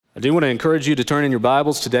do want to encourage you to turn in your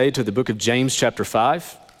Bibles today to the book of James chapter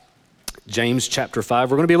 5. James chapter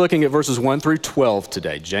 5. We're going to be looking at verses 1 through 12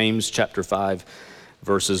 today. James chapter 5,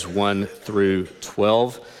 verses 1 through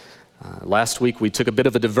 12. Last week we took a bit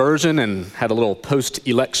of a diversion and had a little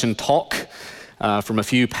post-election talk from a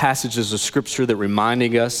few passages of Scripture that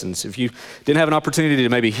reminding us. And so if you didn't have an opportunity to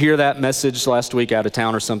maybe hear that message last week out of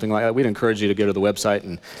town or something like that, we'd encourage you to go to the website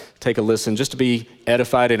and take a listen just to be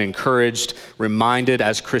edified and encouraged, reminded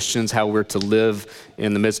as Christians how we're to live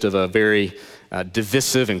in the midst of a very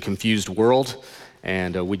divisive and confused world.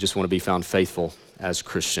 And we just want to be found faithful as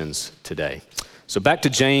Christians today. So back to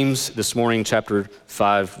James this morning, chapter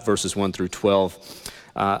 5, verses 1 through 12.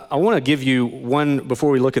 I want to give you one,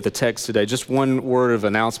 before we look at the text today, just one word of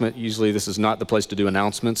announcement. Usually this is not the place to do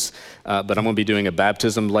announcements, but I'm going to be doing a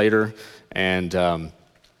baptism later, or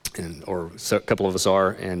a couple of us are,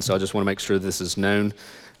 and so I just want to make sure this is known.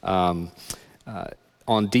 On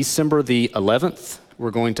December the 11th,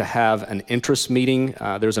 we're going to have an interest meeting.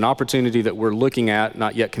 There's an opportunity that we're looking at,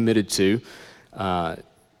 not yet committed to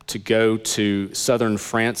go to southern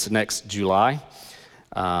France next July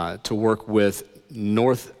to work with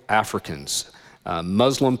North Africans,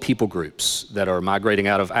 Muslim people groups that are migrating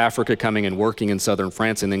out of Africa, coming and working in southern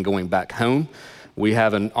France and then going back home. We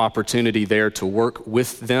have an opportunity there to work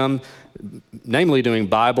with them, namely doing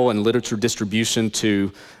Bible and literature distribution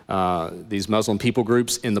to these Muslim people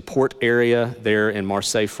groups in the port area there in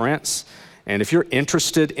Marseille, France. And if you're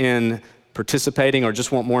interested in participating or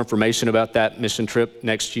just want more information about that mission trip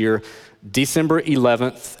next year, December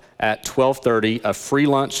 11th at 12:30, a free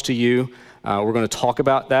lunch to you. We're going to talk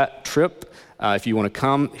about that trip. If you want to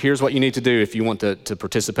come, here's what you need to do if you want to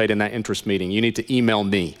participate in that interest meeting. You need to email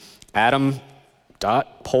me,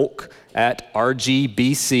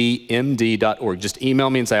 adam.polk@rgbcmd.org. Just email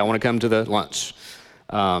me and say, I want to come to the lunch.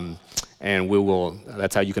 And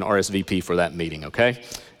that's how you can RSVP for that meeting, okay?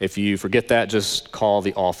 If you forget that, just call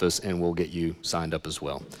the office and we'll get you signed up as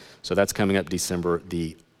well. So that's coming up December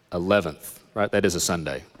the 11th, right? That is a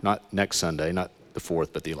Sunday, not next Sunday, not the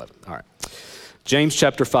 4th, but the 11th. All right. James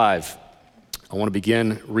chapter 5. I want to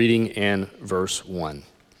begin reading in verse 1.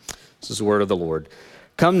 This is the word of the Lord.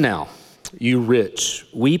 Come now, you rich,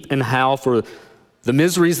 weep and howl for the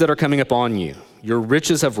miseries that are coming upon you. Your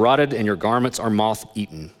riches have rotted and your garments are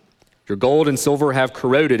moth-eaten. Your gold and silver have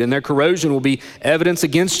corroded, and their corrosion will be evidence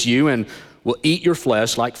against you and will eat your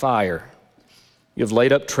flesh like fire. You have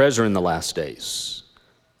laid up treasure in the last days.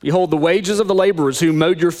 Behold, the wages of the laborers who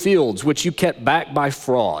mowed your fields, which you kept back by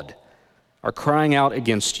fraud, are crying out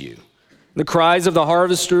against you. The cries of the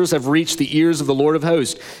harvesters have reached the ears of the Lord of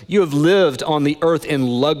hosts. You have lived on the earth in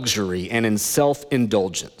luxury and in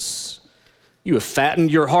self-indulgence. You have fattened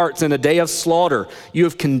your hearts in a day of slaughter. You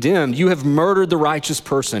have condemned. You have murdered the righteous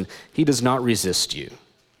person. He does not resist you.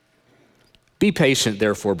 Be patient,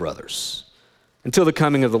 therefore, brothers, until the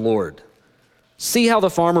coming of the Lord. See how the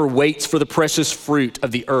farmer waits for the precious fruit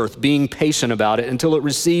of the earth, being patient about it until it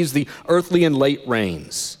receives the earthly and late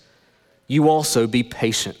rains. You also be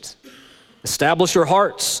patient. Establish your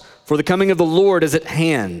hearts, for the coming of the Lord is at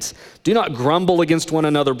hand. Do not grumble against one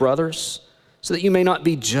another, brothers, so that you may not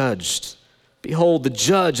be judged. Behold, the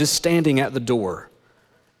judge is standing at the door.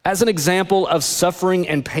 As an example of suffering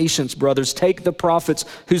and patience, brothers, take the prophets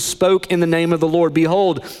who spoke in the name of the Lord.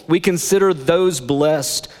 Behold, we consider those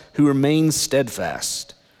blessed who remain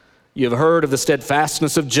steadfast. You have heard of the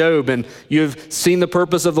steadfastness of Job, and you have seen the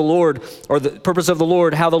purpose of the Lord,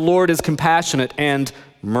 how the Lord is compassionate and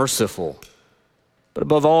merciful. But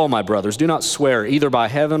above all, my brothers, do not swear either by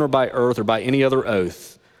heaven or by earth or by any other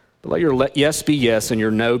oath, but let your yes be yes and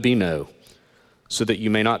your no be no, so that you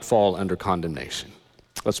may not fall under condemnation.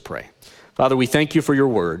 Let's pray. Father, we thank you for your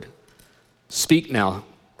word. Speak now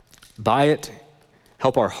by it.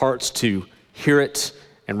 Help our hearts to hear it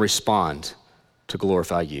and respond to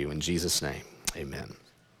glorify you. In Jesus' name, amen.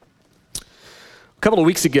 A couple of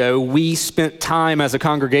weeks ago, we spent time as a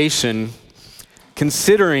congregation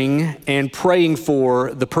considering and praying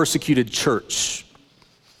for the persecuted church.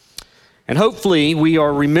 And hopefully we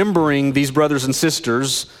are remembering these brothers and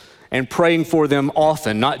sisters and praying for them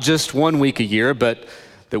often, not just 1 week a year, but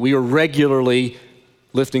that we are regularly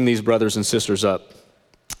lifting these brothers and sisters up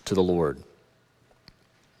to the Lord.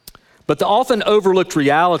 But the often overlooked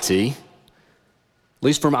reality, at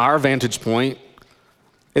least from our vantage point,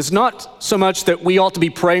 is not so much that we ought to be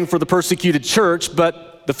praying for the persecuted church,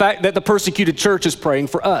 but the fact that the persecuted church is praying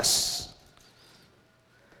for us.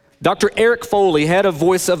 Dr. Eric Foley, head of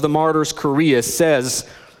Voice of the Martyrs Korea, says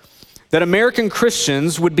that American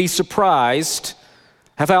Christians would be surprised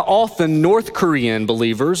at how often North Korean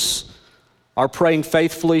believers are praying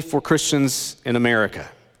faithfully for Christians in America.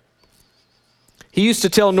 He used to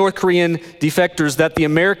tell North Korean defectors that the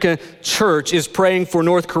American church is praying for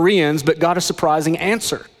North Koreans, but got a surprising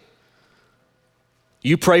answer.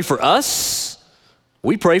 You pray for us,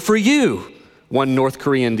 we pray for you, one North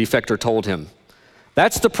Korean defector told him.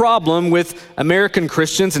 That's the problem with American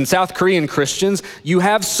Christians and South Korean Christians. You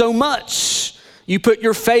have so much. You put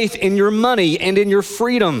your faith in your money and in your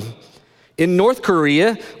freedom. In North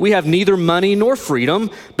Korea, we have neither money nor freedom,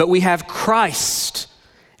 but we have Christ,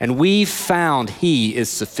 and we found He is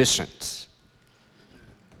sufficient.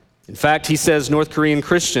 In fact, he says North Korean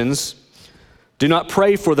Christians do not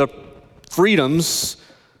pray for the freedoms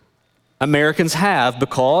Americans have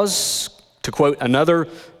because, to quote another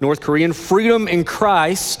North Korean, freedom in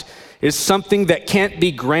Christ is something that can't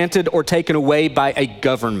be granted or taken away by a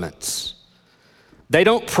government. They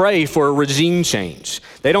don't pray for a regime change.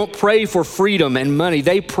 They don't pray for freedom and money.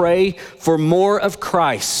 They pray for more of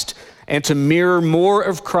Christ and to mirror more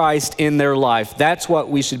of Christ in their life. That's what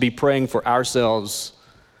we should be praying for ourselves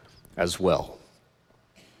as well.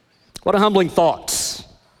 What a humbling thought.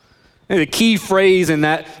 And the key phrase in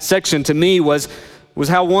that section to me was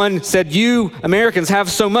how one said, you Americans have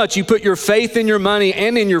so much. You put your faith in your money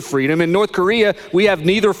and in your freedom. In North Korea, we have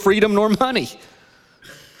neither freedom nor money.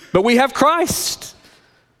 But we have Christ.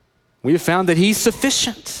 We have found that He's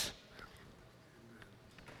sufficient.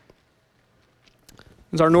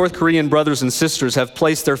 As our North Korean brothers and sisters have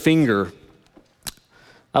placed their finger,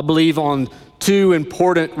 I believe, on two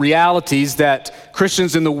important realities that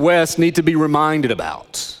Christians in the West need to be reminded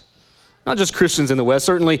about. Not just Christians in the West.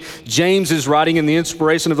 Certainly, James is writing in the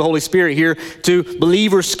inspiration of the Holy Spirit here to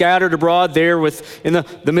believers scattered abroad there in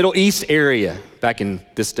the Middle East area back in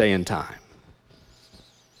this day and time.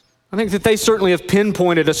 I think that they certainly have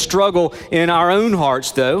pinpointed a struggle in our own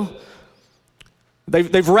hearts, though.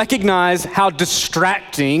 They've recognized how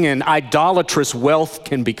distracting and idolatrous wealth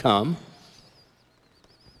can become.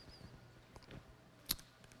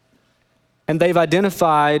 And they've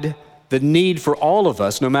identified the need for all of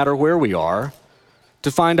us, no matter where we are,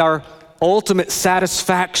 to find our ultimate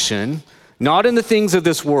satisfaction, not in the things of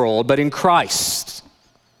this world, but in Christ.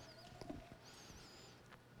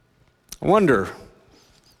 I wonder,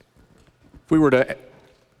 if we were to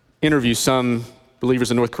interview some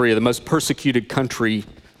believers in North Korea, the most persecuted country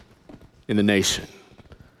in the nation,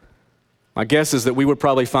 my guess is that we would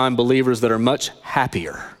probably find believers that are much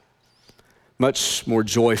happier, much more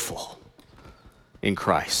joyful in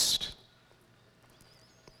Christ.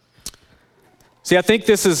 See, I think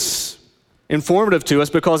this is informative to us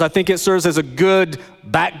because I think it serves as a good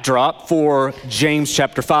backdrop for James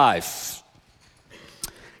chapter 5.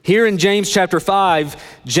 Here in James chapter 5,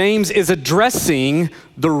 James is addressing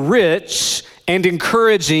the rich and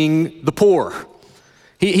encouraging the poor.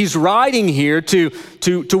 He's writing here to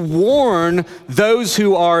warn those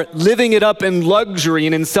who are living it up in luxury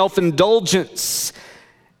and in self-indulgence.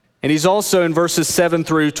 And he's also in verses 7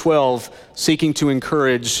 through 12 seeking to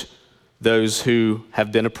encourage those who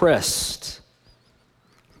have been oppressed.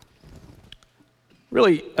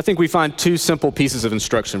 Really, I think we find two simple pieces of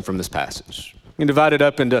instruction from this passage. We can divide it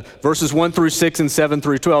up into verses 1 through 6 and 7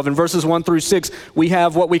 through 12. In verses 1 through 6, we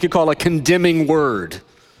have what we could call a condemning word.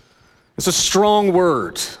 It's a strong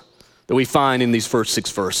word that we find in these first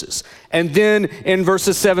 6 verses. And then in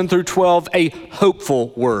verses 7 through 12, a hopeful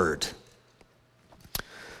word.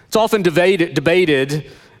 It's often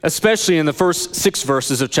debated, especially in the first 6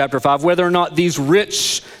 verses of chapter 5, whether or not these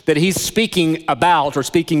rich that he's speaking about or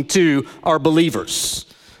speaking to are believers.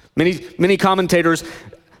 Many commentators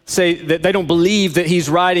say that they don't believe that he's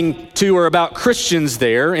writing to or about Christians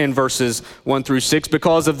there in verses 1 through 6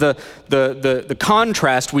 because of the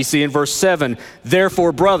contrast we see in verse 7.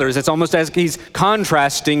 Therefore, brothers, it's almost as he's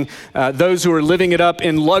contrasting those who are living it up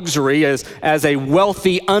in luxury as a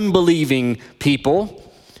wealthy, unbelieving people.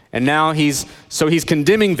 And now he's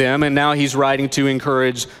condemning them, and now he's writing to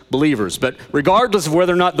encourage believers. But regardless of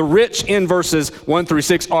whether or not the rich in verses 1 through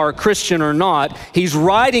 6 are Christian or not, he's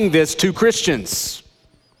writing this to Christians.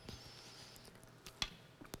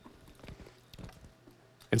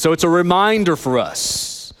 And so it's a reminder for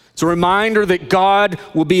us. It's a reminder that God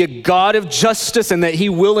will be a God of justice and that He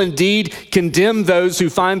will indeed condemn those who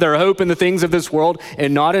find their hope in the things of this world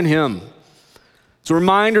and not in Him. It's a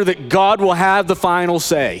reminder that God will have the final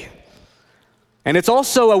say. And it's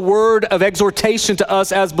also a word of exhortation to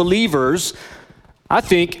us as believers. I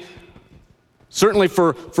think, certainly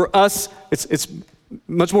for us, it's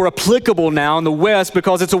much more applicable now in the West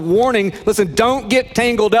because it's a warning. Listen, don't get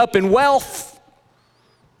tangled up in wealth.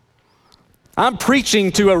 I'm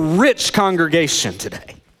preaching to a rich congregation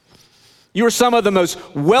today. You are some of the most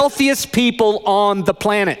wealthiest people on the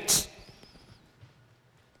planet.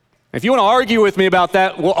 If you want to argue with me about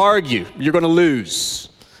that, we'll argue. You're going to lose.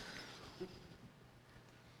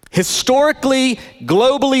 Historically,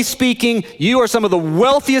 globally speaking, you are some of the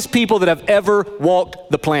wealthiest people that have ever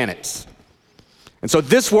walked the planet. And so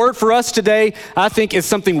this word for us today, I think, is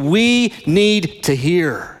something we need to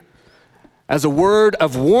hear. As a word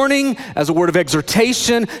of warning, as a word of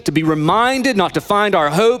exhortation, to be reminded not to find our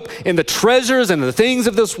hope in the treasures and the things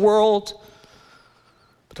of this world,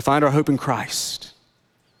 but to find our hope in Christ.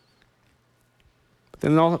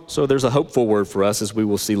 Then also there's a hopeful word for us, as we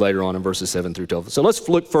will see later on in verses 7 through 12. So let's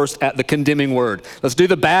look first at the condemning word. Let's do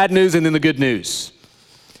the bad news and then the good news.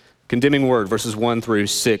 Condemning word, verses 1 through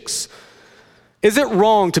 6. Is it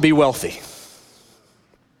wrong to be wealthy?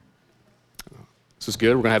 This is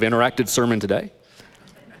good. We're going to have an interactive sermon today.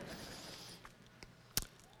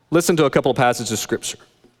 Listen to a couple of passages of Scripture.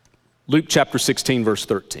 Luke chapter 16, verse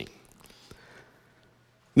 13.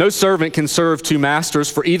 No servant can serve two masters,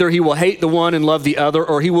 for either he will hate the one and love the other,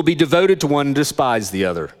 or he will be devoted to one and despise the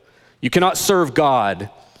other. You cannot serve God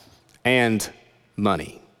and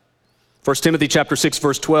money. 1 Timothy chapter 6,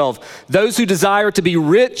 verse 12. Those who desire to be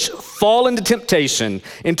rich fall into temptation,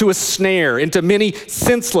 into a snare, into many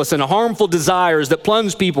senseless and harmful desires that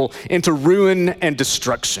plunge people into ruin and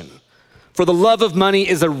destruction. For the love of money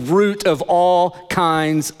is a root of all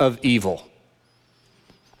kinds of evil.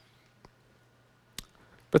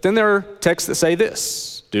 But then there are texts that say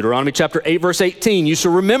this. Deuteronomy chapter 8, verse 18. You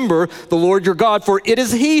shall remember the Lord your God, for it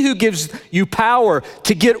is he who gives you power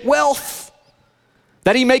to get wealth,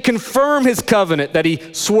 that he may confirm his covenant that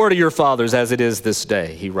he swore to your fathers as it is this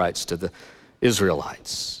day, he writes to the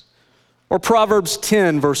Israelites. Or Proverbs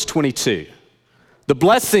 10, verse 22. The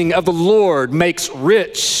blessing of the Lord makes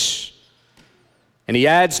rich, and he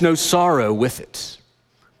adds no sorrow with it.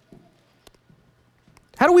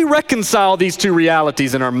 How do we reconcile these two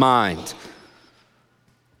realities in our mind?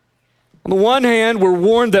 On the one hand, we're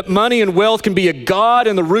warned that money and wealth can be a god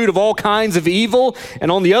and the root of all kinds of evil.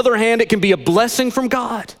 And on the other hand, it can be a blessing from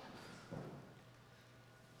God.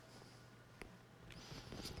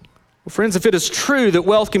 Well, friends, if it is true that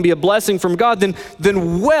wealth can be a blessing from God,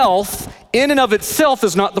 then wealth in and of itself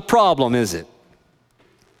is not the problem, is it?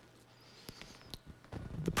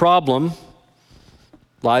 The problem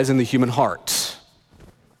lies in the human heart.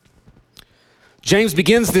 James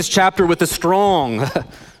begins this chapter with a strong,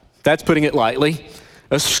 that's putting it lightly,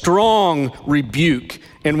 a strong rebuke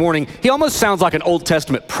and warning. He almost sounds like an Old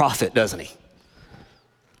Testament prophet, doesn't he?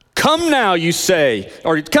 Come now, you say,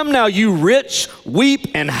 or come now, you rich, weep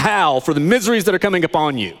and howl for the miseries that are coming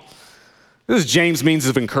upon you. This is James' means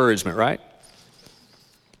of encouragement, right?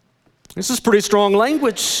 This is pretty strong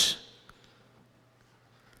language.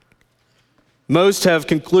 Most have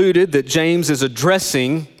concluded that James is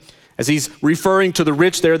addressing, as he's referring to the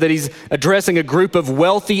rich there, that he's addressing a group of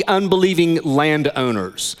wealthy, unbelieving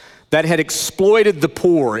landowners that had exploited the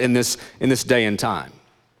poor in this day and time.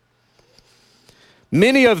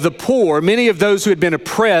 Many of the poor, many of those who had been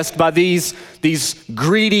oppressed by these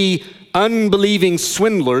greedy, unbelieving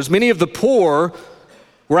swindlers, many of the poor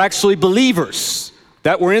were actually believers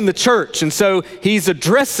that were in the church. And so he's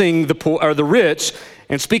addressing the poor or the rich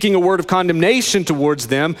and speaking a word of condemnation towards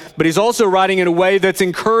them, but he's also writing in a way that's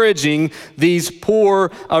encouraging these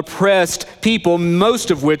poor, oppressed people,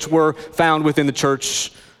 most of which were found within the church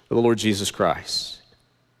of the Lord Jesus Christ.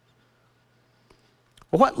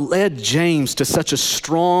 Well, what led James to such a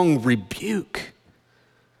strong rebuke?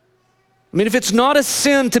 I mean, if it's not a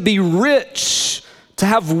sin to be rich, to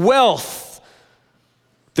have wealth,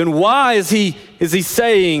 then why is he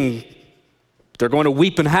saying they're going to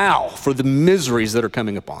weep and howl for the miseries that are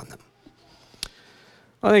coming upon them?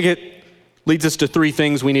 I think it leads us to three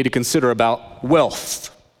things we need to consider about wealth.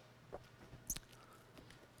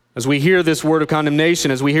 As we hear this word of condemnation,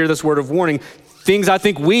 as we hear this word of warning, things I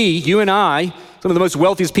think you and I, some of the most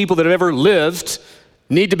wealthiest people that have ever lived,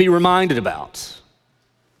 need to be reminded about.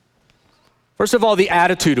 First of all, the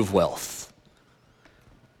attitude of wealth.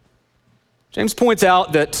 James points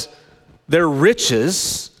out that their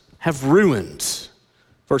riches have ruined.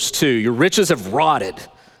 Verse 2, your riches have rotted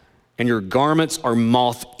and your garments are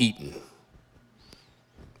moth-eaten.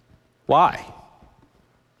 Why?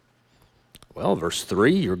 Well, verse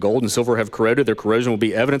 3, your gold and silver have corroded. Their corrosion will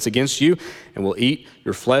be evidence against you and will eat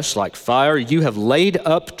your flesh like fire. You have laid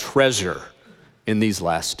up treasure in these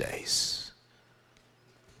last days.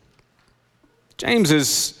 James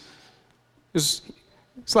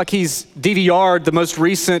it's like he's DVR'd the most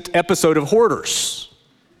recent episode of Hoarders.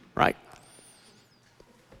 Right?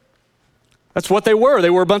 That's what they were. They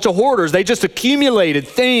were a bunch of hoarders. They just accumulated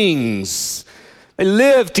things. They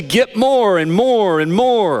lived to get more and more and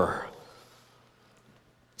more.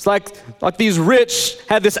 It's like these rich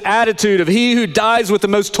had this attitude of he who dies with the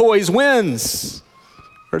most toys wins.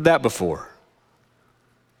 Heard that before.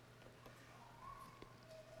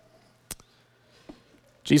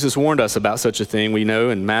 Jesus warned us about such a thing, we know,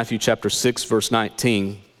 in Matthew chapter 6, verse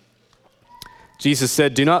 19. Jesus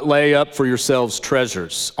said, "Do not lay up for yourselves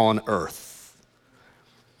treasures on earth,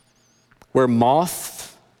 where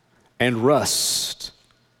moth and rust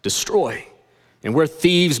destroy, and where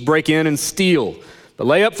thieves break in and steal. But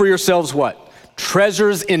lay up for yourselves" what?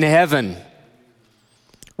 "Treasures in heaven,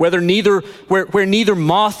 where neither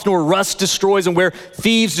moth nor rust destroys, and where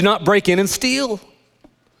thieves do not break in and steal."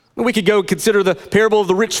 We could go consider the parable of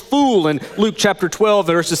the rich fool in Luke chapter 12,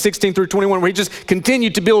 verses 16 through 21, where he just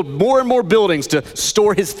continued to build more and more buildings to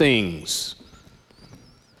store his things.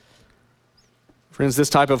 Friends, this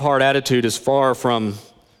type of heart attitude is far from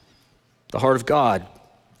the heart of God.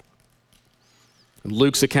 In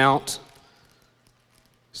Luke's account,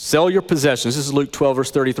 sell your possessions. This is Luke 12,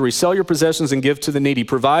 verse 33. "Sell your possessions and give to the needy.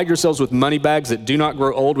 Provide yourselves with money bags that do not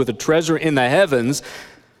grow old, with a treasure in the heavens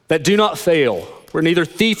that do not fail, where neither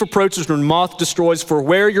thief approaches nor moth destroys. For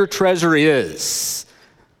where your treasure is,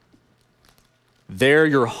 there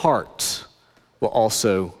your heart will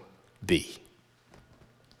also be."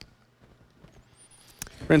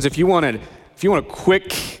 Friends, if you want a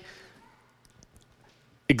quick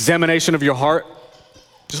examination of your heart,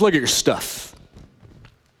 just look at your stuff.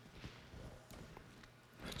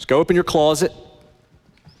 Just go open your closet,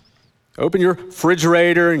 open your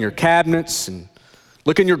refrigerator and your cabinets, and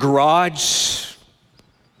look in your garage.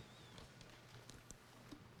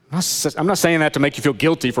 I'm not saying that to make you feel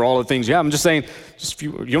guilty for all the things you have. I'm just saying, if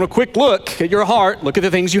you want a quick look at your heart, look at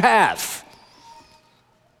the things you have.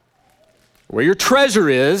 Where your treasure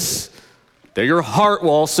is, there your heart will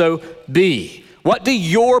also be. What do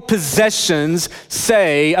your possessions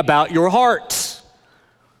say about your heart?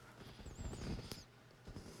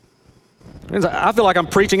 I feel like I'm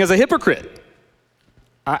preaching as a hypocrite.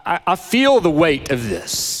 I feel the weight of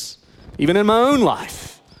this, even in my own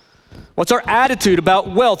life. What's our attitude about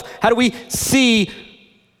wealth? How do we see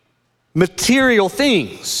material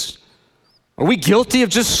things? Are we guilty of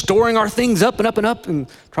just storing our things up and up and up and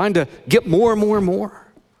trying to get more and more and more?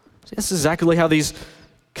 See, this is exactly how these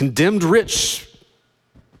condemned rich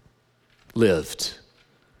lived.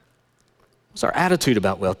 What's our attitude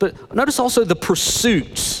about wealth? But notice also the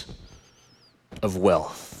pursuit of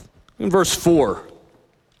wealth. In verse 4,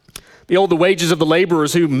 "Behold, the wages of the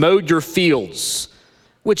laborers who mowed your fields,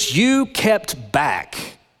 which you kept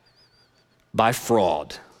back by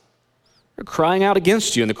fraud. They're crying out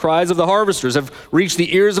against you, and the cries of the harvesters have reached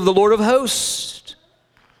the ears of the Lord of hosts."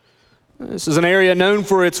 This is an area known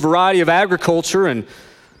for its variety of agriculture, and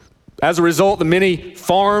as a result, the many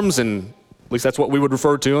farms, and at least that's what we would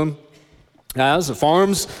refer to them as, the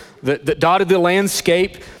farms that dotted the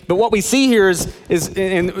landscape. But what we see here is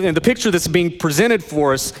in the picture that's being presented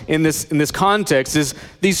for us in this context is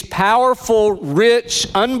these powerful, rich,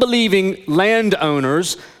 unbelieving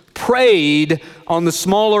landowners preyed on the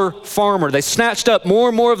smaller farmer. They snatched up more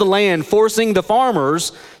and more of the land, forcing the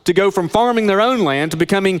farmers to go from farming their own land to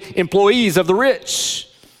becoming employees of the rich.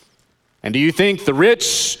 And do you think the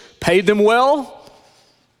rich paid them well?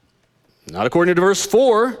 Not according to verse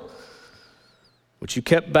 4, "which you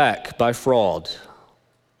kept back by fraud."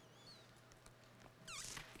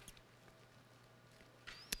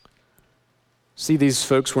 See, these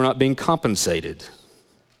folks were not being compensated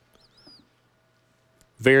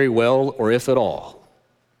very well, or if at all.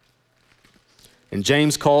 And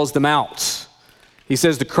James calls them out. He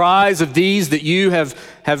says, "The cries of these that you have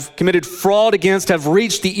committed fraud against have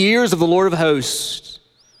reached the ears of the Lord of hosts."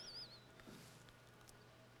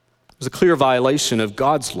 It was a clear violation of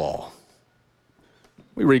God's law.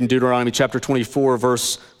 We read in Deuteronomy chapter 24,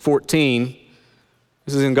 verse 14.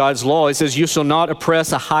 This is in God's law. It says, "You shall not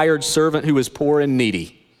oppress a hired servant who is poor and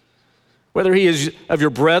needy, whether he is of your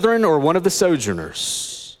brethren or one of the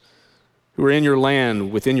sojourners who are in your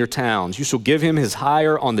land within your towns. You shall give him his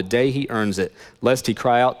hire on the day he earns it, lest he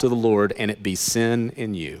cry out to the Lord and it be sin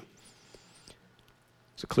in you."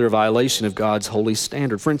 It's a clear violation of God's holy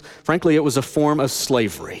standard. Friends, frankly, it was a form of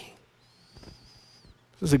slavery.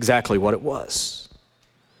 This is exactly what it was.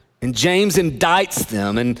 And James indicts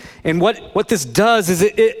them, and what this does is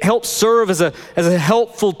it helps serve as a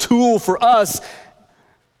helpful tool for us,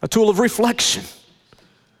 a tool of reflection.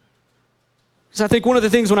 So I think one of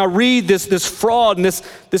the things when I read this fraud and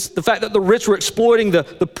the fact that the rich were exploiting the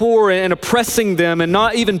poor and oppressing them and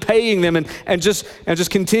not even paying them and just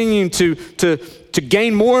continuing to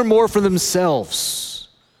gain more and more for themselves,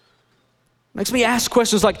 makes me ask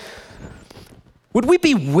questions like, would we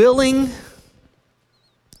be willing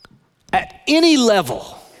any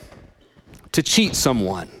level to cheat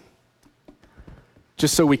someone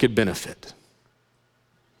just so we could benefit.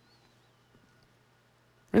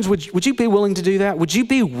 Friends, would you be willing to do that? Would you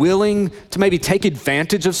be willing to maybe take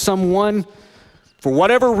advantage of someone for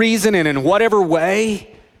whatever reason and in whatever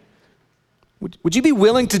way? Would you be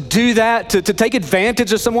willing to do that, to take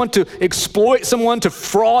advantage of someone, to exploit someone, to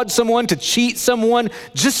fraud someone, to cheat someone,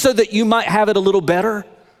 just so that you might have it a little better?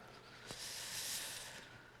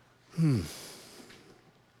 Friends,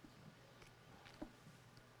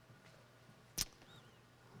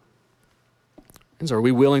 are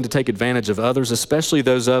we willing to take advantage of others, especially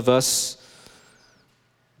those of us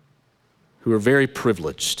who are very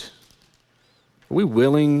privileged? Are we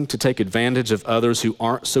willing to take advantage of others who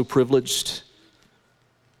aren't so privileged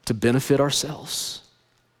to benefit ourselves?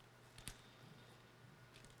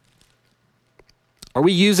 Are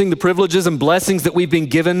we using the privileges and blessings that we've been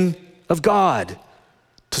given of God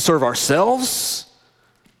to serve ourselves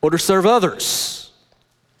or to serve others?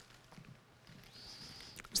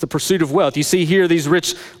 The pursuit of wealth. You see here these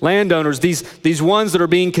rich landowners, these ones that are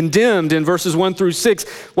being condemned in verses 1 through 6.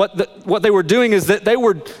 What they were doing is that they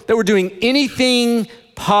were doing anything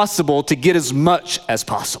possible to get as much as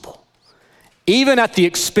possible, even at the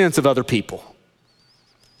expense of other people.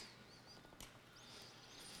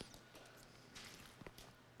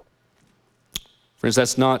 Friends,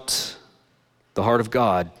 that's not the heart of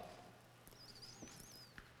God.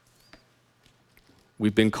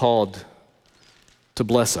 We've been called to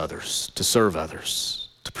bless others, to serve others,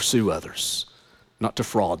 to pursue others, not to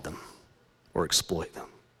fraud them or exploit them.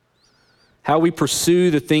 How we pursue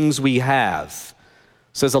the things we have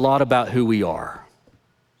says a lot about who we are.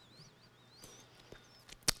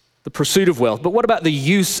 The pursuit of wealth, but what about the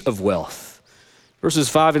use of wealth? Verses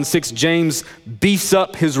 5 and 6, James beefs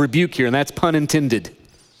up his rebuke here, and that's pun intended.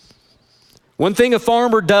 One thing a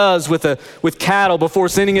farmer does with cattle before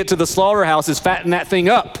sending it to the slaughterhouse is fatten that thing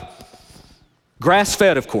up.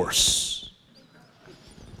 Grass-fed, of course.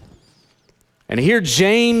 And here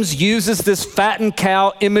James uses this fattened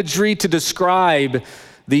cow imagery to describe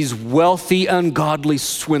these wealthy, ungodly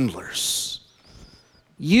swindlers.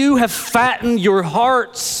 You have fattened your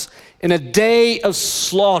hearts in a day of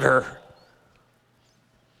slaughter.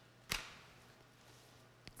 A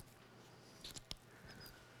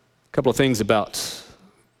couple of things about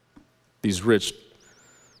these rich.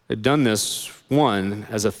 They've done this, one,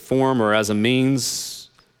 as a form or as a means.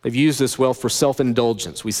 They've used this wealth for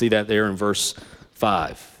self-indulgence. We see that there in verse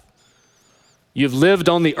 5. You've lived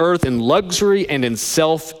on the earth in luxury and in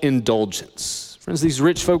self-indulgence. Friends, these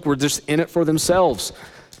rich folk were just in it for themselves.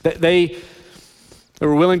 They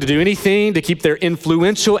were willing to do anything to keep their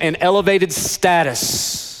influential and elevated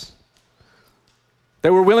status. They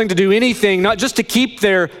were willing to do anything, not just to keep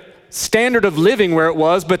their standard of living where it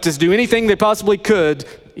was, but to do anything they possibly could,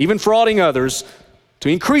 even frauding others, to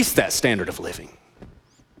increase that standard of living.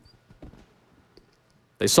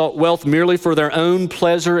 They sought wealth merely for their own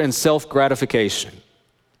pleasure and self-gratification.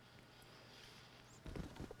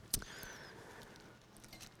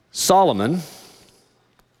 Solomon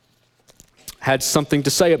had something to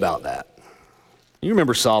say about that. You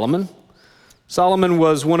remember Solomon. Solomon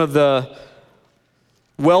was one of the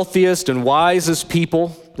wealthiest and wisest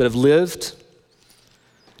people that have lived.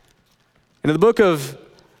 And in the book of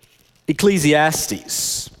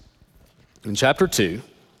Ecclesiastes, in chapter 2,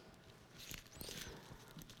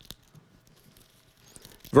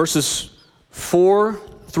 verses 4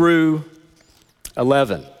 through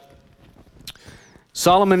 11,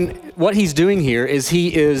 Solomon, what he's doing here is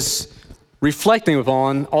he is reflecting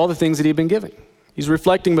upon all the things that he'd been given. He's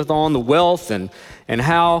reflecting upon the wealth and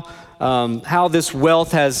how this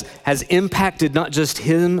wealth has impacted not just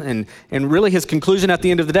him and really his conclusion at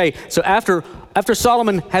the end of the day. So after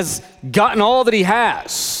Solomon has gotten all that he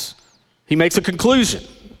has, he makes a conclusion.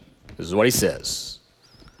 This is what he says.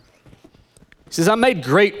 He says, I made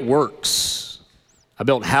great works. I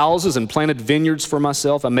built houses and planted vineyards for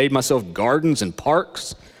myself. I made myself gardens and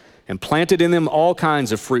parks and planted in them all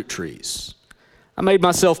kinds of fruit trees. I made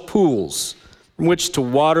myself pools from which to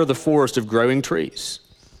water the forest of growing trees.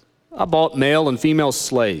 I bought male and female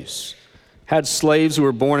slaves, had slaves who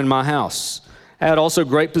were born in my house. I had also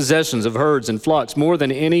great possessions of herds and flocks, more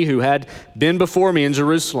than any who had been before me in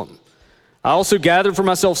Jerusalem. I also gathered for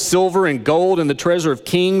myself silver and gold and the treasure of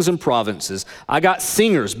kings and provinces. I got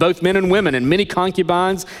singers, both men and women, and many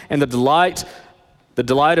concubines, and the delight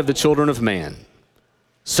of the children of man.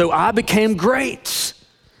 So I became great,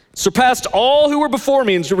 surpassed all who were before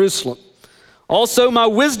me in Jerusalem. Also my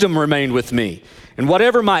wisdom remained with me, and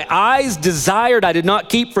whatever my eyes desired I did not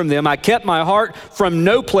keep from them. I kept my heart from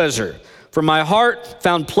no pleasure, For my heart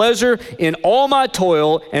found pleasure in all my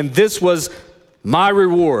toil, and this was my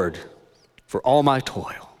reward for all my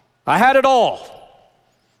toil. I had it all.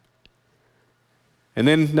 And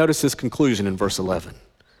then notice this conclusion in verse 11.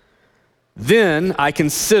 Then I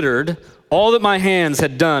considered all that my hands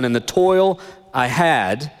had done and the toil I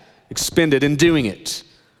had expended in doing it.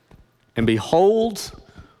 And behold,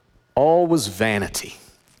 all was vanity,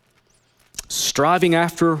 striving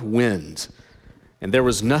after wind, and there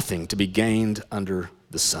was nothing to be gained under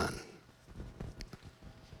the sun.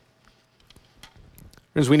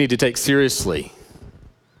 Friends, we need to take seriously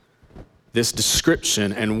this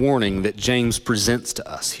description and warning that James presents to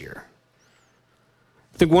us here.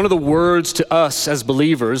 I think one of the words to us as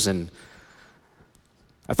believers, and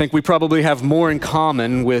I think we probably have more in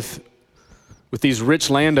common with these rich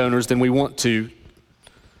landowners than we want to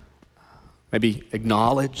maybe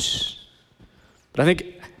acknowledge. But I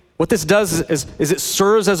think what this does is it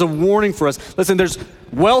serves as a warning for us. Listen,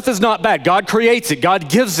 wealth is not bad. God creates it. God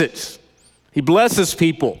gives it. He blesses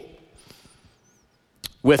people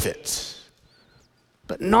with it.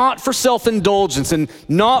 But not for self-indulgence and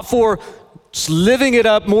not for just living it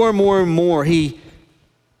up more and more and more. He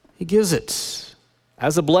gives it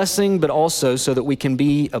as a blessing, but also so that we can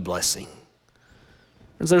be a blessing.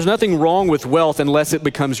 There's nothing wrong with wealth unless it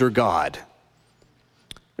becomes your God.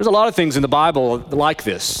 There's a lot of things in the Bible like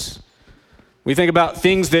this. We think about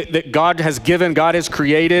things that God has given, God has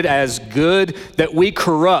created as good, that we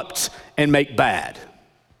corrupt and make bad.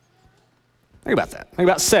 Think about that. Think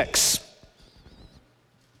about sex.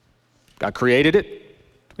 God created it,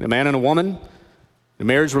 a man and a woman, a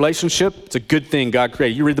marriage relationship. It's a good thing God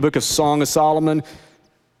created. You read the book of Song of Solomon,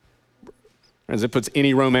 as it puts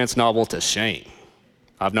any romance novel to shame.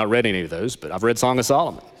 I've not read any of those, but I've read Song of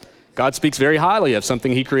Solomon. God speaks very highly of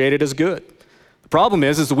something he created as good. The problem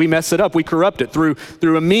is that we mess it up. We corrupt it through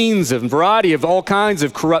a means of variety of all kinds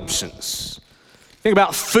of corruptions. Think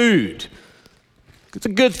about food. It's a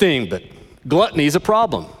good thing, but gluttony is a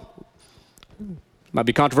problem. Might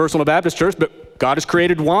be controversial in a Baptist church, but God has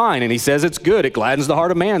created wine, and he says it's good. It gladdens the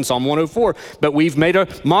heart of man, Psalm 104. But we've made a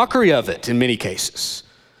mockery of it in many cases.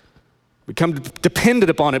 We become dependent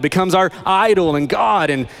upon it. It becomes our idol and God.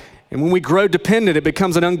 And when we grow dependent, it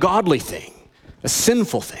becomes an ungodly thing, a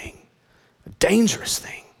sinful thing, a dangerous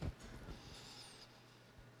thing.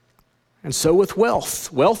 And so with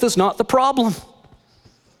wealth. Wealth is not the problem.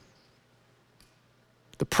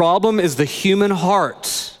 The problem is the human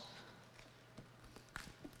heart.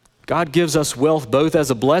 God gives us wealth both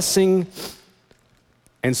as a blessing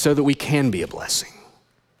and so that we can be a blessing.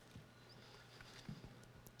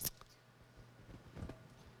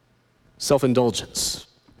 Self-indulgence.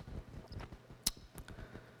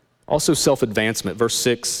 Also self-advancement. Verse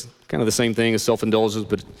 6, kind of the same thing as self-indulgence,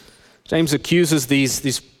 but James accuses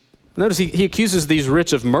these notice he accuses these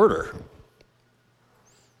rich of murder.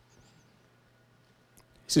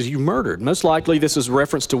 He says, you murdered. Most likely this is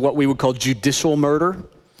reference to what we would call judicial murder.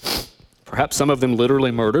 Perhaps some of them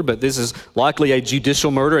literally murder, but this is likely a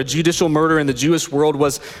judicial murder. A judicial murder in the Jewish world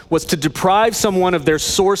was to deprive someone of their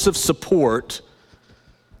source of support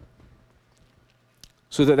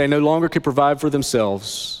so that they no longer could provide for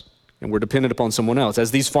themselves and were dependent upon someone else.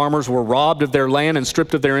 As these farmers were robbed of their land and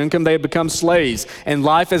stripped of their income, they had become slaves, and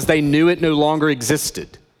life as they knew it no longer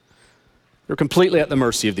existed. They're completely at the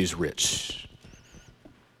mercy of these rich.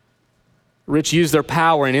 Rich use their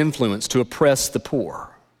power and influence to oppress the poor.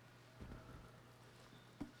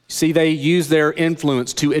 See, they use their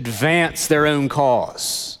influence to advance their own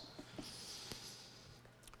cause.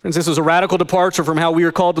 Friends, this is a radical departure from how we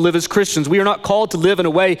are called to live as Christians. We are not called to live in a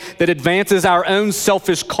way that advances our own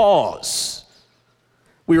selfish cause.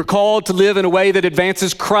 We are called to live in a way that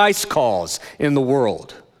advances Christ's cause in the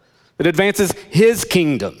world, that advances his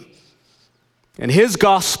kingdom and his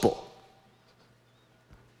gospel.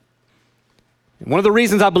 And one of the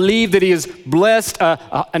reasons I believe that he has blessed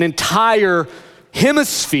an entire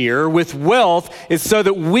hemisphere with wealth is so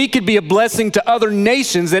that we could be a blessing to other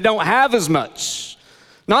nations that don't have as much.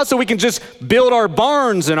 Not so we can just build our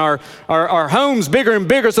barns and our homes bigger and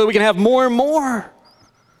bigger so that we can have more and more.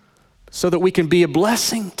 So that we can be a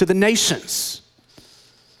blessing to the nations.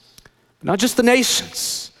 Not just the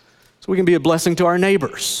nations. So we can be a blessing to our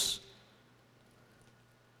neighbors.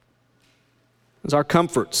 As our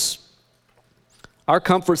comforts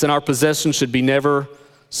and our possessions should be never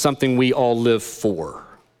something we all live for.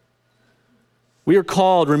 We are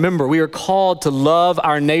called to love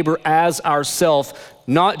our neighbor as ourselves,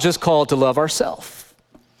 not just called to love ourselves.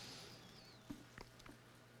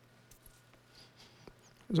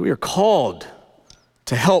 We are called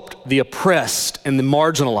to help the oppressed and the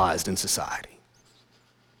marginalized in society.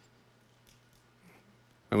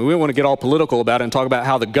 I mean, we want to get all political about it and talk about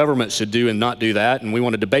how the government should do and not do that, and we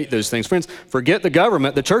want to debate those things. Friends, forget the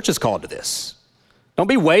government. The church is called to this. Don't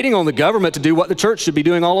be waiting on the government to do what the church should be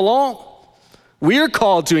doing all along. We are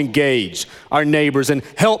called to engage our neighbors and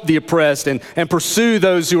help the oppressed and pursue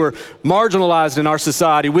those who are marginalized in our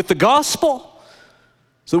society with the gospel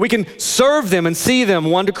so that we can serve them and see them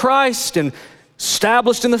won to Christ and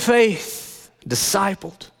established in the faith,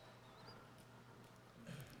 discipled.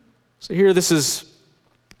 So here this is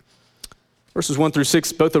verses 1 through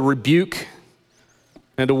 6, both a rebuke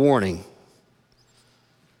and a warning.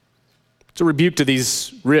 It's a rebuke to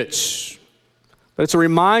these rich, but it's a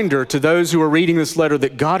reminder to those who are reading this letter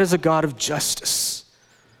that God is a God of justice.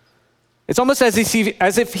 It's almost as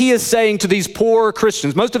if he is saying to these poor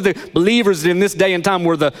Christians, most of the believers in this day and time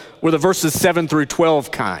were the verses 7 through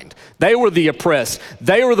 12 kind. They were the oppressed.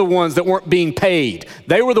 They were the ones that weren't being paid.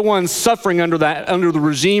 They were the ones suffering under the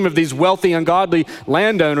regime of these wealthy, ungodly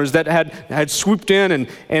landowners that had swooped in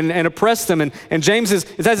and oppressed them. And James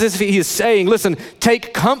it's as if he is saying, listen,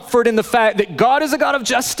 take comfort in the fact that God is a God of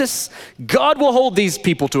justice. God will hold these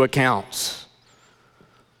people to account.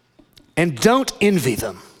 And don't envy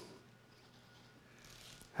them.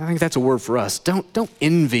 I think that's a word for us. Don't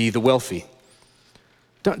envy the wealthy.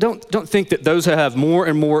 Don't think that those who have more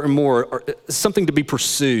and more and more are something to be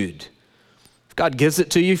pursued. If God gives it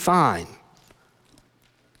to you, fine.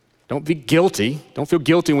 Don't be guilty. Don't feel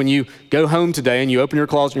guilty when you go home today and you open your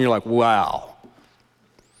closet and you're like, wow.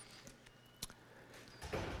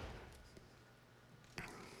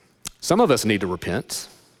 Some of us need to repent.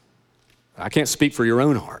 I can't speak for your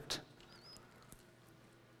own heart.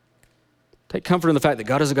 Take comfort in the fact that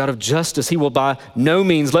God is a God of justice. He will by no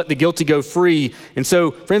means let the guilty go free. And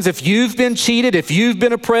so, friends, if you've been cheated, if you've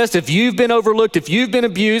been oppressed, if you've been overlooked, if you've been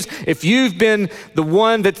abused, if you've been the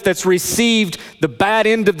one that's received the bad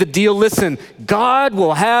end of the deal, listen, God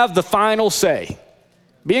will have the final say.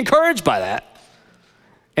 Be encouraged by that.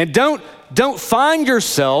 And don't find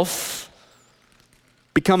yourself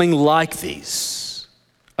becoming like these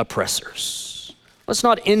oppressors. Let's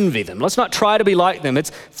not envy them. Let's not try to be like them.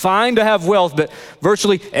 It's fine to have wealth, but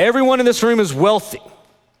virtually everyone in this room is wealthy.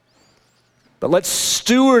 But let's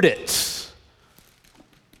steward it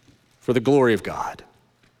for the glory of God.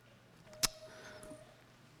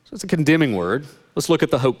 So it's a condemning word. Let's look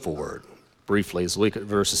at the hopeful word briefly as we look at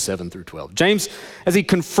verses 7 through 12. James, as he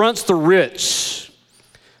confronts the rich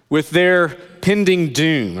with their pending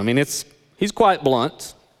doom, I mean, he's quite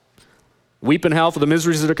blunt. Weep and howl for the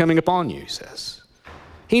miseries that are coming upon you, he says.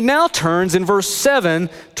 He now turns in verse 7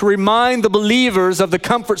 to remind the believers of the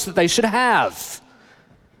comforts that they should have,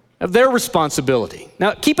 of their responsibility.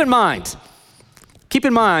 Now, keep in mind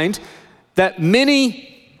that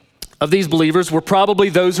many of these believers were probably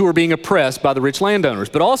those who were being oppressed by the rich landowners.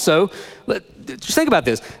 But also, just think about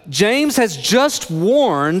this. James has just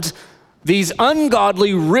warned these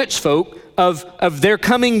ungodly rich folk of their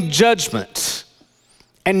coming judgment.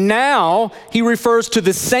 And now he refers to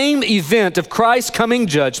the same event of Christ's coming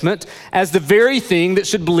judgment as the very thing that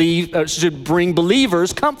should bring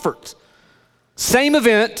believers comfort. Same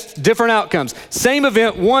event, different outcomes. Same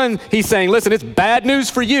event, one, he's saying, listen, it's bad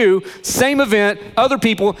news for you. Same event, other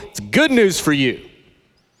people, it's good news for you.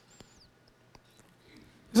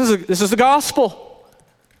 This is the gospel.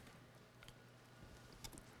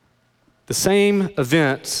 The same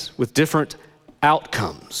events with different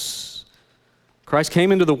outcomes. Christ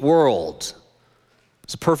came into the world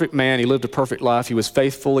as a perfect man. He lived a perfect life. He was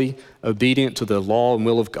faithfully obedient to the law and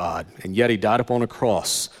will of God, and yet he died upon a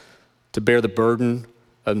cross to bear the burden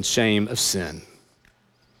and shame of sin,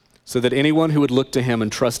 so that anyone who would look to him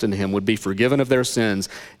and trust in him would be forgiven of their sins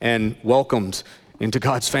and welcomed into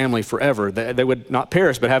God's family forever. They would not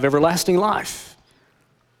perish but have everlasting life.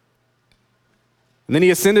 And then he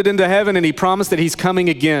ascended into heaven and he promised that he's coming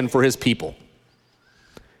again for his people.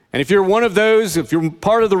 And if you're one of those, if you're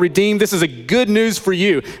part of the redeemed, this is a good news for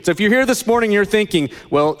you. So if you're here this morning, you're thinking,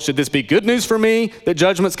 well, should this be good news for me that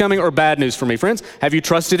judgment's coming, or bad news for me? Friends, have you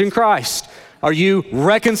trusted in Christ? Are you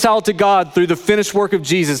reconciled to God through the finished work of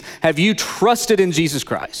Jesus? Have you trusted in Jesus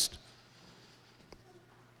Christ?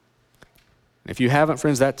 If you haven't,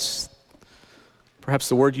 friends, that's perhaps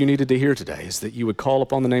the word you needed to hear today, is that you would call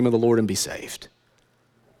upon the name of the Lord and be saved.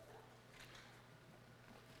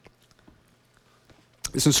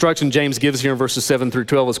 This instruction James gives here in verses 7 through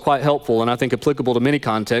 12 is quite helpful and I think applicable to many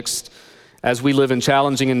contexts as we live in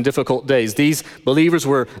challenging and difficult days. These believers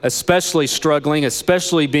were especially struggling,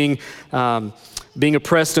 especially being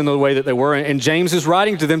oppressed in the way that they were, and James is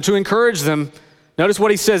writing to them to encourage them. Notice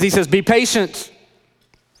what he says. He says, be patient.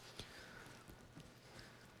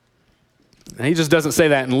 And he just doesn't say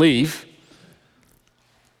that and leave.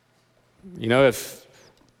 If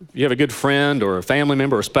you have a good friend or a family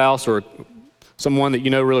member or a spouse or someone that you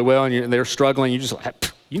know really well and they're struggling, you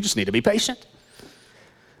just need to be patient.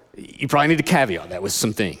 You probably need to caveat that with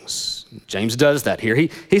some things. James does that here.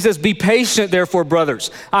 He says, be patient, therefore,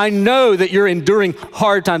 brothers. I know that you're enduring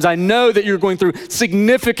hard times. I know that you're going through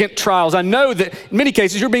significant trials. I know that in many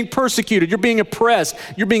cases you're being persecuted, you're being oppressed,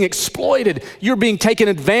 you're being exploited, you're being taken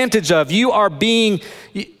advantage of. Think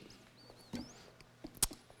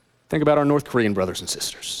about our North Korean brothers and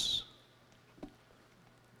sisters.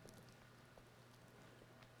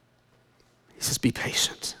 He says, be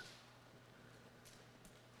patient.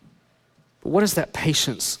 But what does that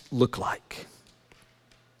patience look like?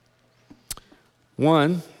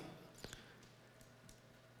 One,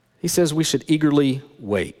 he says we should eagerly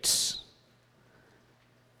wait.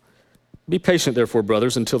 Be patient, therefore,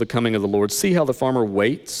 brothers, until the coming of the Lord. See how the farmer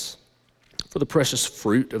waits for the precious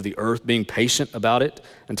fruit of the earth, being patient about it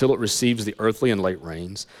until it receives the earthly and late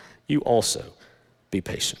rains. You also be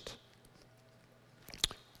patient.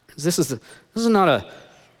 This is not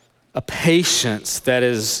a patience that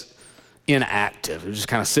is inactive. We're just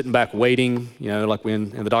kind of sitting back waiting, like we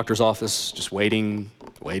in the doctor's office, just waiting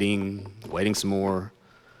some more.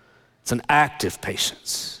 It's an active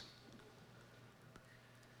patience.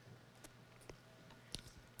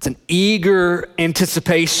 It's an eager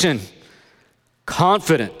anticipation,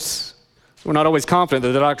 confidence. We're not always confident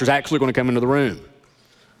that the doctor's actually going to come into the room.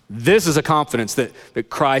 This is a confidence that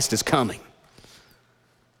Christ is coming.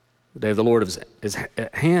 The day of the Lord is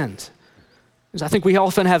at hand. I think we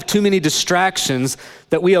often have too many distractions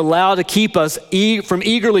that we allow to keep us from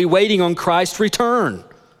eagerly waiting on Christ's return.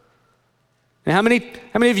 And how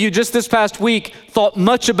many of you just this past week thought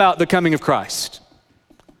much about the coming of Christ?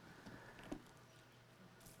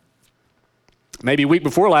 Maybe a week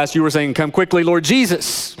before last you were saying, come quickly, Lord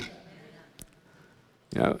Jesus.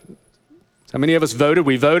 How many of us voted?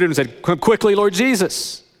 We voted and said, come quickly, Lord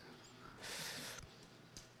Jesus.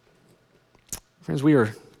 Friends, we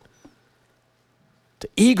are to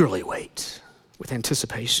eagerly wait with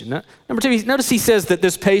anticipation. Number two, notice he says that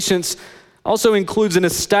this patience also includes an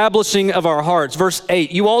establishing of our hearts. Verse 8,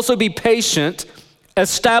 you also be patient,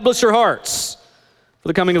 establish your hearts, for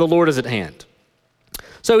the coming of the Lord is at hand.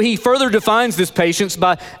 So he further defines this patience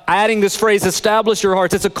by adding this phrase, establish your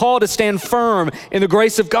hearts. It's a call to stand firm in the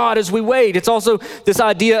grace of God as we wait. It's also this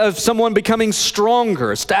idea of someone becoming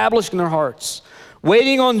stronger, establishing their hearts.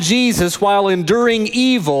 Waiting on Jesus while enduring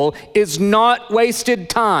evil is not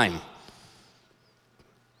wasted time.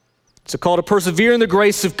 It's a call to persevere in the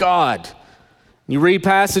grace of God. You read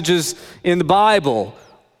passages in the Bible,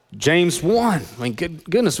 James 1,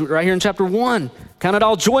 goodness, right here in chapter 1. Count it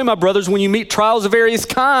all joy, my brothers, when you meet trials of various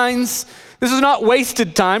kinds. This is not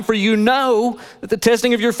wasted time, for you know that the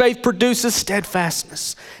testing of your faith produces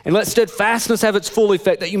steadfastness. And let steadfastness have its full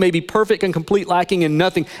effect, that you may be perfect and complete, lacking in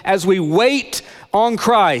nothing. As we wait on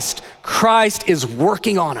Christ, Christ is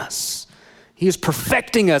working on us. He is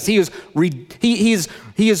perfecting us. He is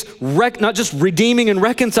not just redeeming and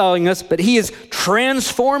reconciling us, but he is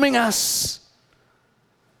transforming us.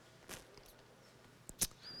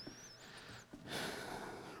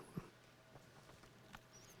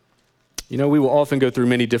 We will often go through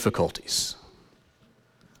many difficulties,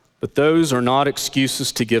 but those are not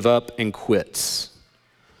excuses to give up and quit.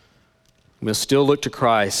 We must still look to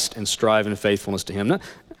Christ and strive in faithfulness to him.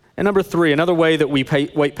 And number three, another way that we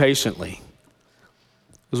wait patiently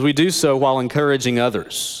is we do so while encouraging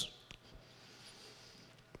others.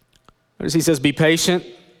 Notice he says, be patient,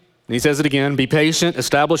 and he says it again, be patient,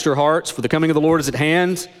 establish your hearts, for the coming of the Lord is at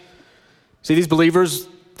hand. See, these believers,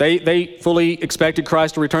 They fully expected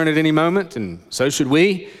Christ to return at any moment, and so should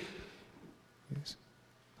we.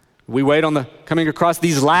 We wait on the coming of Christ.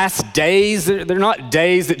 These last days, they're not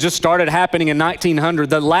days that just started happening in 1900.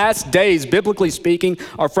 The last days, biblically speaking,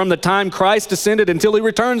 are from the time Christ descended until he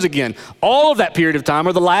returns again. All of that period of time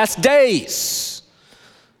are the last days.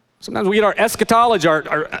 Sometimes we get our eschatology,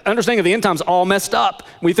 our understanding of the end times all messed up.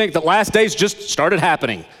 We think the last days just started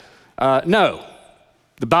happening. No.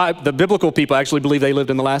 The biblical people actually believe they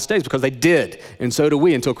lived in the last days because they did, and so do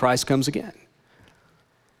we until Christ comes again.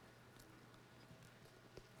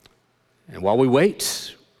 And while we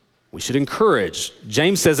wait, we should encourage.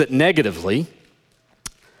 James says it negatively.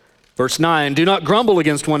 Verse 9, do not grumble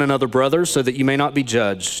against one another, brothers, so that you may not be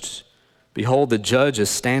judged. Behold, the judge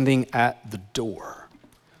is standing at the door.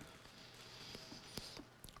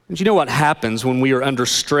 And you know what happens when we are under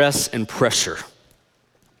stress and pressure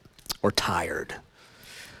or tired?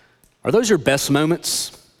 Are those your best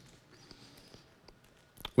moments?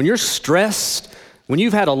 When you're stressed, When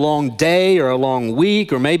you've had a long day or a long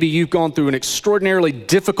week, or maybe you've gone through an extraordinarily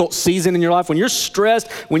difficult season in your life, when you're stressed,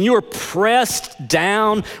 when you are pressed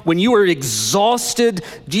down, when you are exhausted,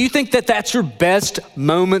 do you think that that's your best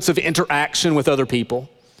moments of interaction with other people?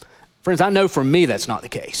 Friends, I know for me that's not the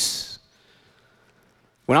case.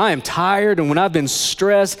 When I am tired and when I've been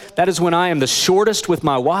stressed, that is when I am the shortest with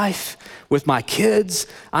my wife, with my kids.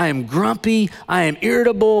 I am grumpy, I am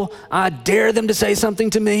irritable, I dare them to say something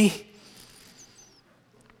to me.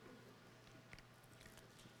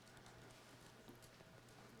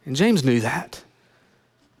 And James knew that.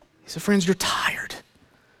 He said, friends, you're tired,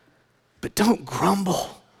 but don't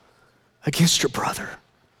grumble against your brother.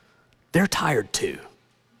 They're tired too.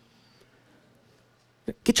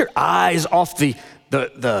 Get your eyes off the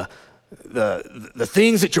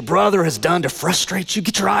things that your brother has done to frustrate you.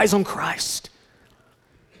 Get your eyes on Christ.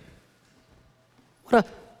 What a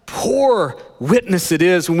poor witness it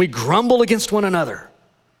is when we grumble against one another.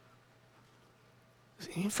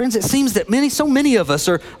 Friends, it seems that so many of us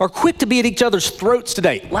are quick to be at each other's throats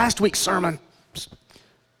today. Last week's sermon,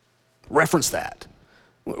 reference that.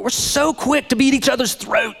 We're so quick to be at each other's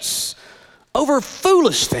throats over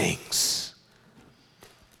foolish things.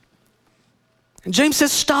 And James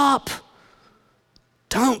says, stop.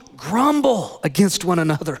 Don't grumble against one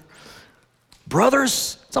another.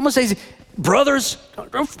 Brothers, someone says, brothers,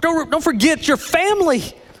 don't forget your family.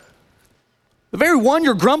 The very one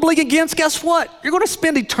you're grumbling against, guess what? You're going to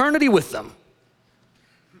spend eternity with them.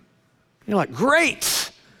 You're like, great.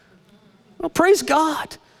 Well, praise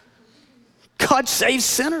God. God saves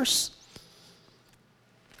sinners.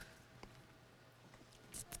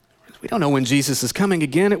 We don't know when Jesus is coming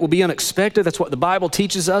again. It will be unexpected. That's what the Bible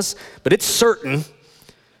teaches us, but it's certain. And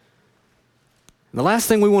the last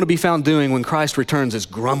thing we want to be found doing when Christ returns is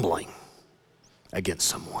grumbling against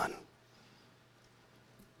someone.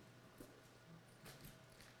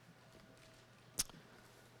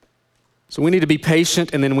 So we need to be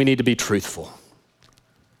patient, and then we need to be truthful.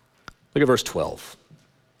 Look at verse 12.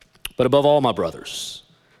 But above all, my brothers,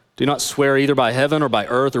 do not swear either by heaven or by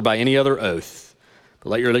earth or by any other oath,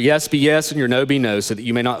 but let your yes be yes and your no be no, so that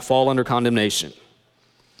you may not fall under condemnation.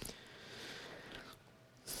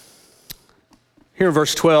 Here in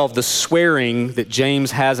verse 12, the swearing that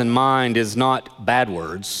James has in mind is not bad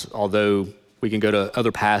words, although we can go to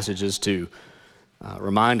other passages to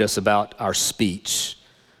remind us about our speech.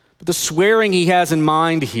 But the swearing he has in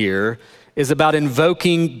mind here is about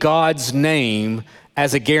invoking God's name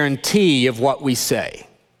as a guarantee of what we say.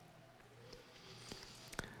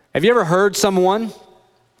 Have you ever heard someone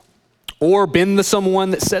or been the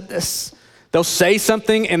someone that said this? They'll say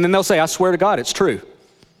something and then they'll say, I swear to God, it's true.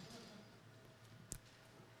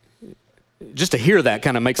 Just to hear that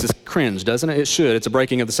kind of makes us cringe, doesn't it? It should. It's a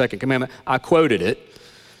breaking of the second commandment. I quoted it.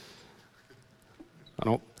 I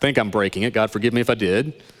don't think I'm breaking it. God forgive me if I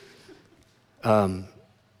did.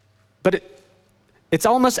 But it's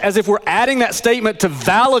almost as if we're adding that statement to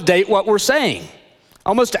validate what we're saying,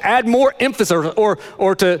 almost to add more emphasis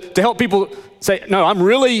or to help people say, no, I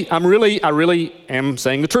really am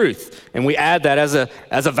saying the truth. And we add that as a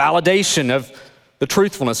validation of the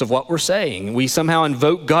truthfulness of what we're saying. We somehow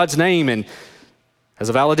invoke God's name and as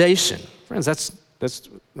a validation. Friends, that's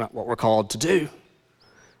not what we're called to do.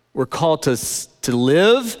 We're called to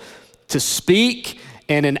live, to speak,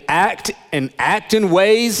 and act in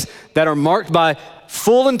ways that are marked by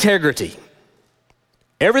full integrity.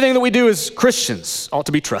 Everything that we do as Christians ought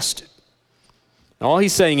to be trusted. And all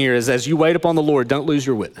he's saying here is, as you wait upon the Lord, don't lose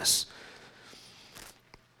your witness.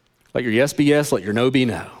 Let your yes be yes, let your no be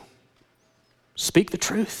no. Speak the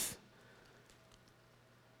truth.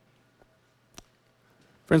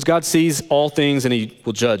 Friends, God sees all things and he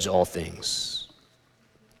will judge all things.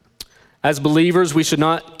 As believers, we should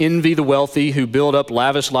not envy the wealthy who build up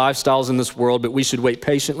lavish lifestyles in this world, but we should wait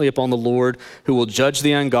patiently upon the Lord who will judge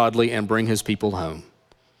the ungodly and bring his people home.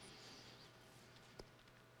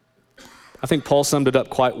 I think Paul summed it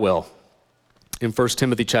up quite well in 1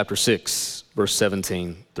 Timothy chapter 6, verse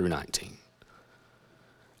 17 through 19.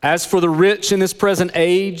 As for the rich in this present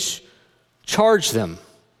age, charge them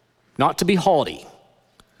not to be haughty,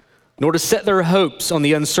 nor to set their hopes on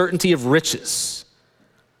the uncertainty of riches,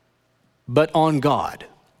 but on God,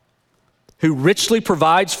 who richly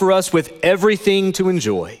provides for us with everything to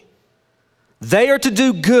enjoy. They are to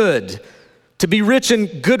do good, to be rich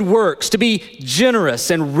in good works, to be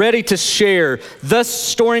generous and ready to share, thus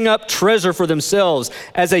storing up treasure for themselves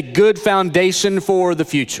as a good foundation for the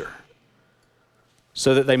future,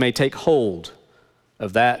 so that they may take hold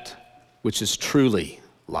of that which is truly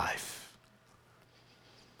life.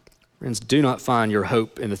 Friends, do not find your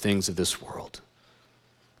hope in the things of this world.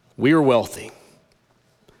 We are wealthy.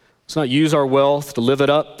 Let's not use our wealth to live it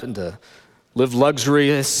up and to live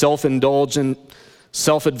luxurious, self-indulgent,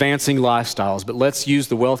 self-advancing lifestyles, but let's use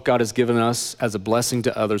the wealth God has given us as a blessing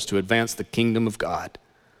to others to advance the kingdom of God.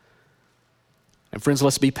 And friends,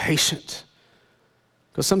 let's be patient,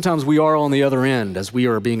 because sometimes we are on the other end as we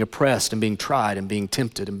are being oppressed and being tried and being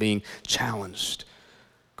tempted and being challenged.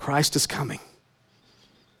 Christ is coming.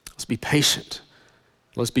 Let's be patient.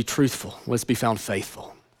 Let's be truthful. Let's be found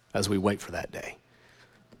faithful as we wait for that day.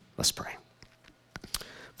 Let's pray.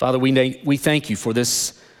 Father, we thank you for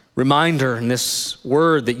this reminder and this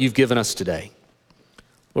word that you've given us today.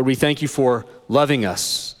 Lord, we thank you for loving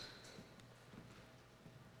us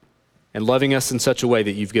and loving us in such a way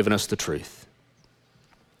that you've given us the truth.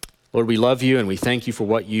 Lord, we love you and we thank you for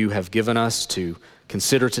what you have given us to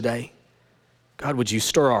consider today. God, would you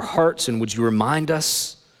stir our hearts and would you remind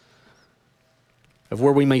us of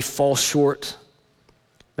where we may fall short?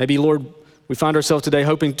 Maybe, Lord, we find ourselves today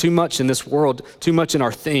hoping too much in this world, too much in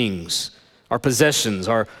our things, our possessions,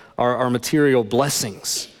 our material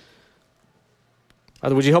blessings.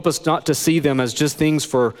 Father, would you help us not to see them as just things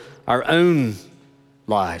for our own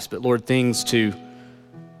lives, but Lord, things to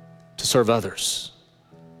serve others.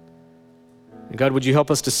 And God, would you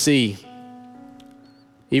help us to see,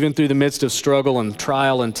 even through the midst of struggle and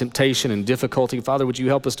trial and temptation and difficulty, Father, would you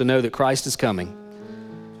help us to know that Christ is coming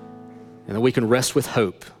and that we can rest with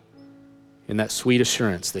hope in that sweet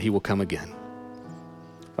assurance that he will come again.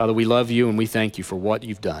 Father, we love you and we thank you for what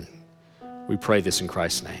you've done. We pray this in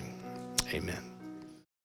Christ's name. Amen.